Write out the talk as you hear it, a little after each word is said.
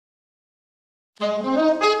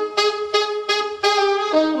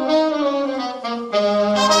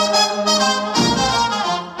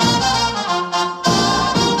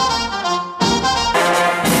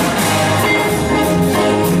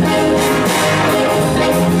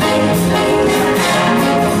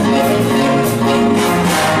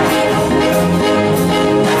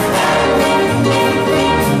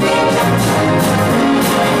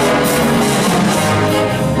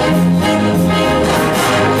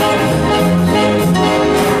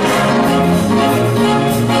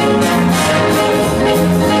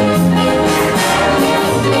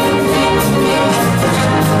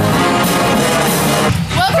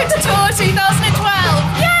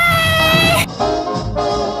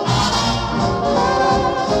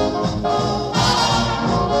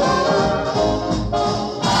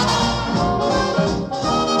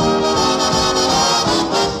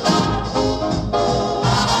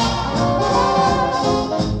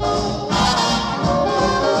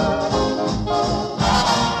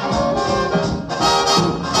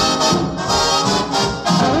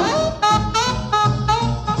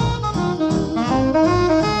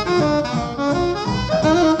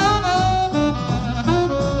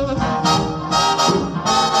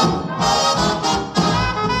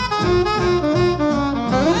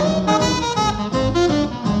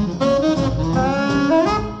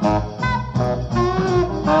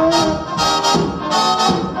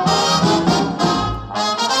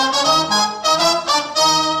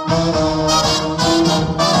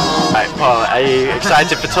Are you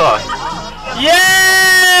excited for tour?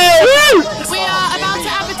 Yay! Woo! We are about to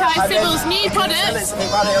advertise Sybil's new product.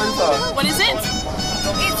 What is it?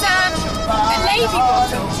 It's a lady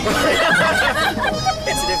bottle.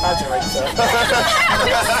 It's an evaporator.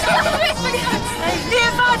 The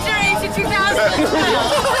evaporator 2012.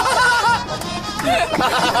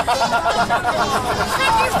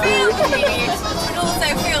 Can you feel the heat and also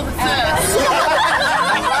feel the thirst?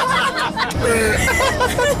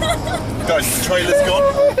 Guys, the trailer's gone.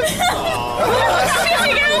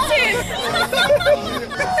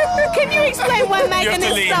 Can you explain where Megan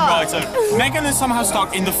is stuck? Right, so Megan is somehow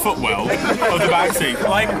stuck in the footwell of the back seat,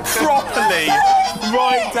 like properly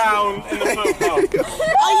right down in the footwell.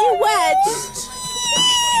 Are you wedged?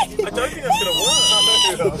 I don't think that's gonna work.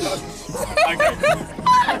 Okay.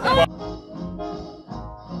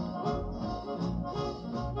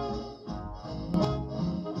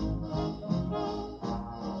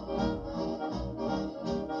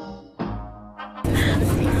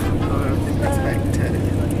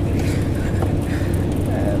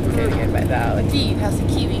 Indeed, has some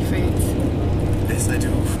kiwi fruits. Yes, I do.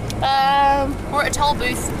 We're at a toll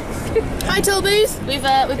booth. Hi, toll booth. We've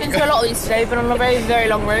been through a lot of these today, but on a very, very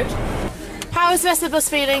long road. How is the rest of us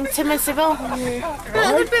feeling, Tim and Sybil? A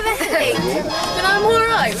little bit of a headache, but I'm all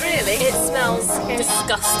right, really. It smells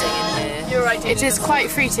disgusting in here. You're right. It is quite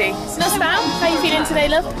fruity. Nurse Pam, how are you feeling today,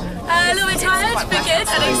 love? A little bit tired, but good,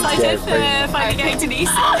 and excited for finally getting to Nice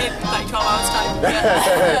in like 12 hours time.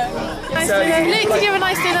 Nice dinner. Luke, did you have a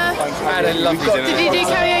nice dinner? I had a lovely dinner. Did you do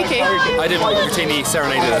karaoke? I did. Routini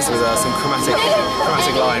serenaded us with some chromatic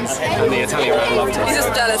lines, and the Italian man loved He's us.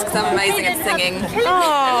 just jealous because I'm amazing at singing.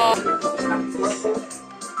 Oh.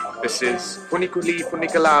 This is Funiculi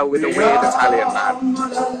Funicolau with a weird Italian man.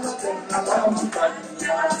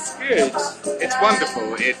 It's good. It's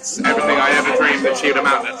wonderful. It's everything I ever dreamed that she would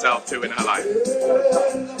amount herself to in her life.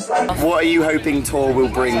 What are you hoping tour will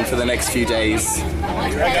bring for the next few days?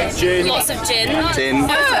 Gin. Lots of gin. Gin.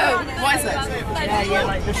 Oh, what is it?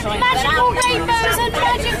 Magical rainbows and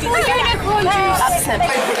magical unicorn juice. Absent.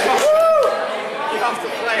 You have to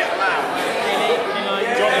play it loud.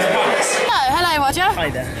 Hello, Roger. Hi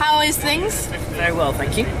there. How is things? Very well,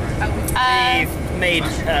 thank you. We've made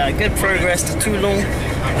good progress to Toulon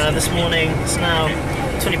this morning. It's now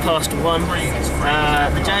 20 past 1.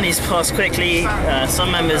 The journey's passed quickly.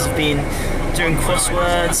 Some members have been doing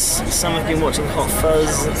crosswords, some have been watching Hot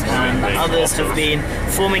Fuzz, and others have been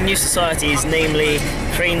forming new societies, namely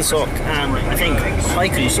Crane Sock and I think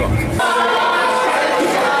Haiku Sock.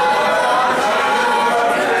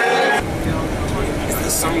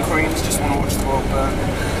 Some queens just want to watch the world burn.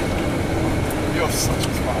 You're such a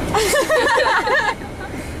smart.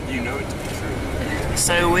 You know it to be true.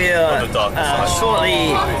 So we are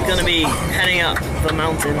shortly going to be heading up the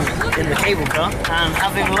mountain in the cable car and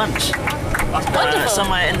having lunch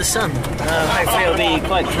somewhere in the sun. Hopefully it'll be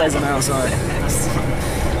quite pleasant outside.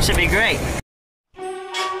 Should be great.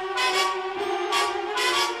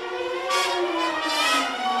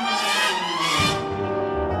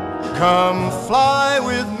 Come fly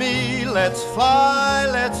with me, let's fly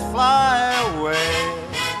away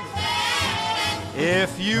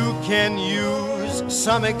If you can use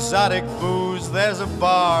some exotic booze, there's a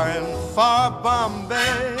bar in far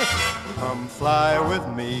Bombay. Come fly with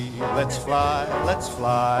me, let's fly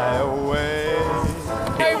away.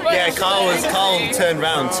 Yeah, Carl turned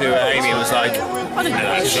round to Amy and was like, I didn't know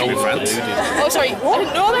that was in France. Oh, sorry, I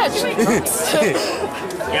didn't know that.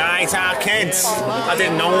 Yeah, it's our kids. I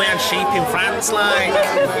didn't know we had sheep in France, like.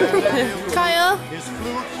 Kyle.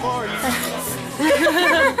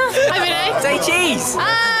 Hi, Vinny. Say cheese.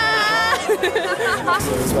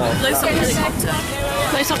 Blowsoc helicopter.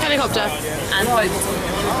 Blowsoc helicopter. And boat.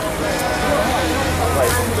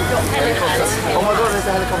 Oh my god, there's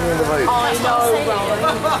a helicopter in the boat. I know,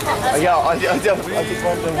 right? Yeah, I just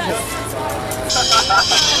want them.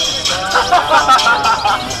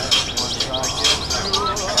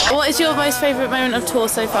 What is your most favourite moment of tour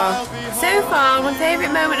so far? So far, my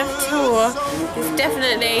favourite moment of tour is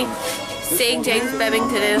definitely seeing James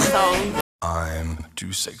Bevington in a song. I'm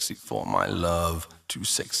too sexy for my love, too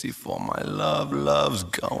sexy for my love, love's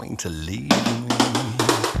going to leave me.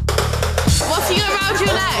 What's you got around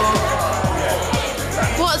your neck?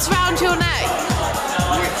 What's round your neck?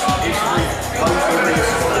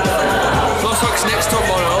 Blossoc's next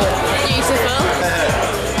tomorrow. Beautiful.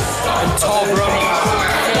 And Torbrum.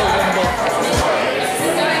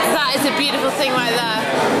 That is a beautiful thing right there.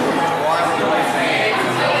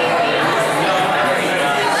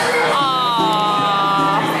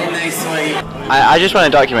 I just want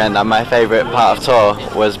to document that my favourite part of tour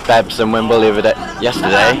was Bebs and Wimble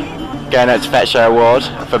yesterday, going out to fetch her award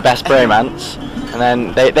for Best Bromance, and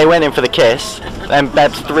then they went in for the kiss, then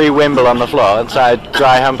Bebs threw Wimble on the floor and started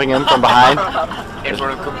dry humping him from behind. In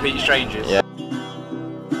front of complete strangers. Yeah.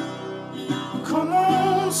 Come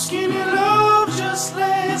on, skinny love, just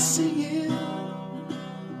let's sing it.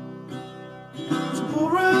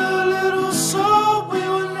 For a little soul we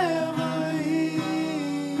will never hear.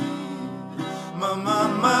 My, my,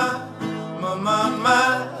 my, my, my,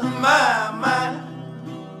 my, my, my.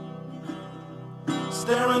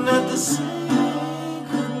 Staring at the sink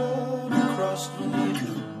of blood across the knee.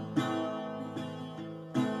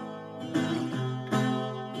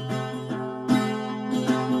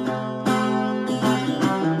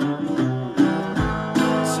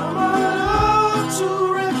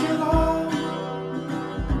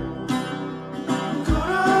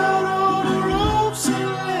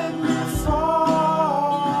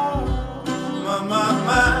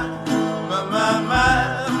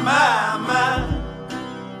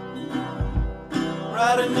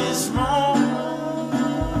 Right in this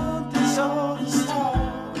moment, this all is start.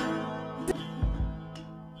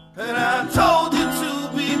 And I told you to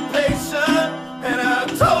be patient, and I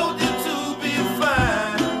told you to be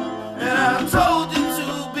fine, and I told you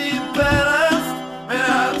to be balanced, and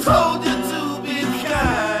I told you to be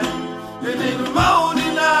kind. And in the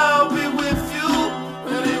morning I'll be with you,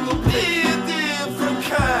 and it will be a different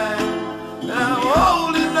kind. And I'm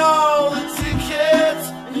holding all the tickets,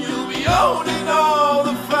 and you'll be owning all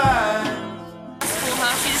the fines.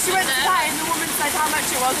 She went to pay and the woman said how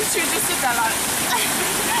much it was and she just stood there like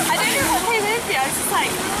I don't know what came in me, I was just like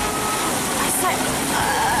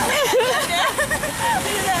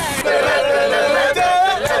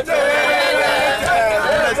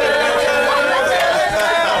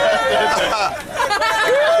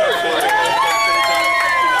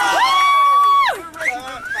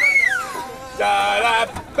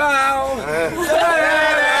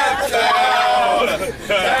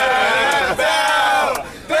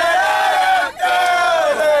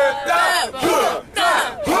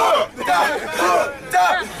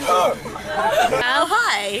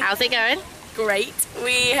hi. How's it going? Great.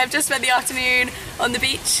 We have just spent the afternoon on the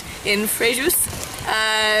beach in Fréjus.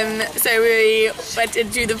 So we went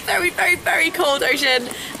into the very, very, very cold ocean,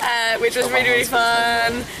 which was really, really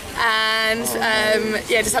fun. And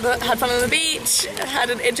yeah, just had fun on the beach. Had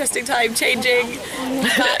an interesting time changing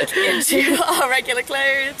back into our regular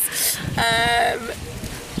clothes.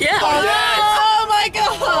 Yeah. Oh, yes. Oh my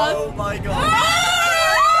god! Oh my god!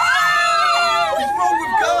 What's wrong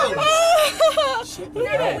with girls?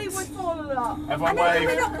 We would fall a lot. Everyone wave.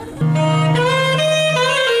 Very nice, very nice.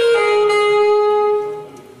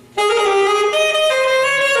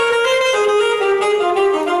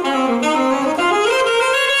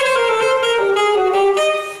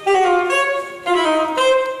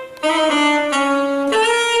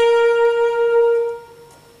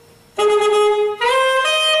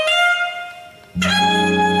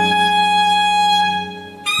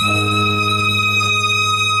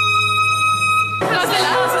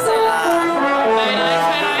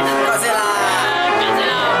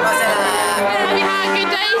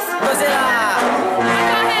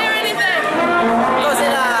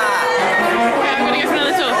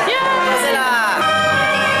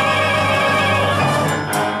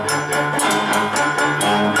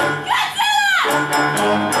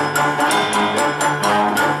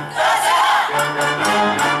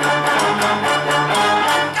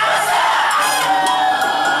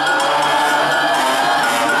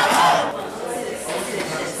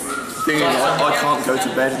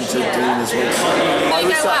 bed until doing this week. Did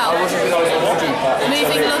it go well?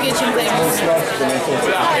 Moving luggage and things.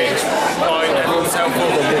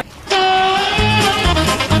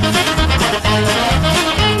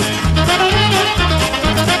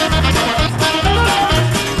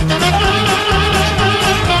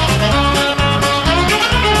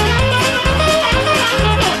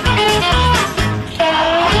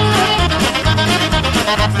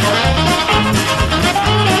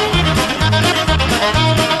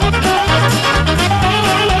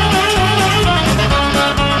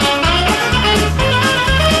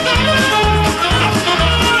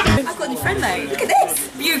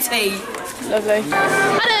 Lovely.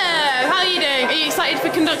 Hello, how are you doing? Are you excited for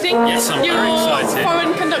conducting? Yes, I'm very excited. Your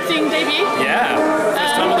foreign conducting debut? Yeah,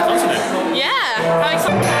 first time on the continent. Yeah, how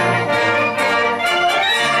excited.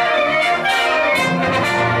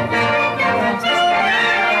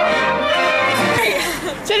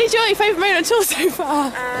 Jenny Joy, your favourite moment on tour so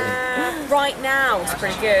far? Right now, it's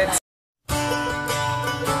pretty good.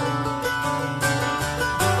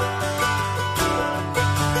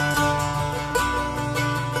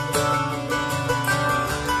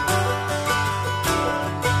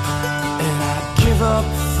 Up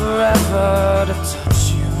forever to touch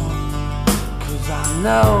you, 'cause I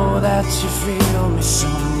know that you feel me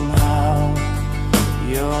somehow.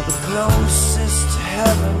 You're the closest to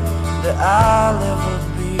heaven that I'll ever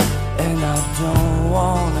be, and I don't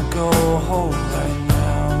wanna go home right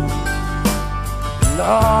now. And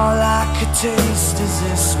all I could taste is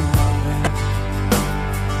this moment,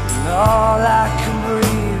 and all I can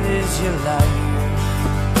breathe is your life.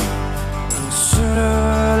 And sooner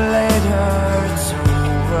or later it's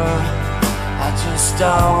over, I just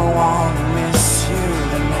don't wanna miss you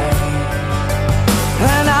tonight.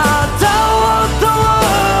 And I don't want the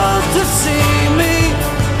world to see me,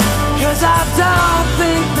 'cause I don't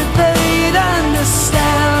think that they'd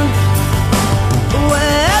understand.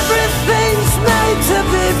 When everything's made to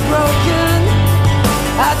be broken,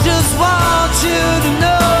 I just want you to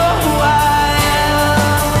know who I am.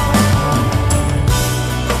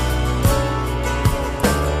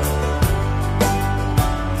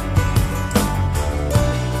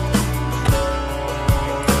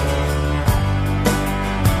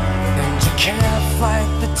 Can't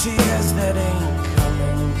fight the tears that ain't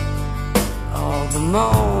coming, all the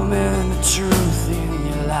moment of truth in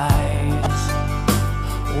your lies.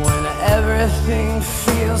 When everything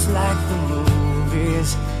feels like the movies,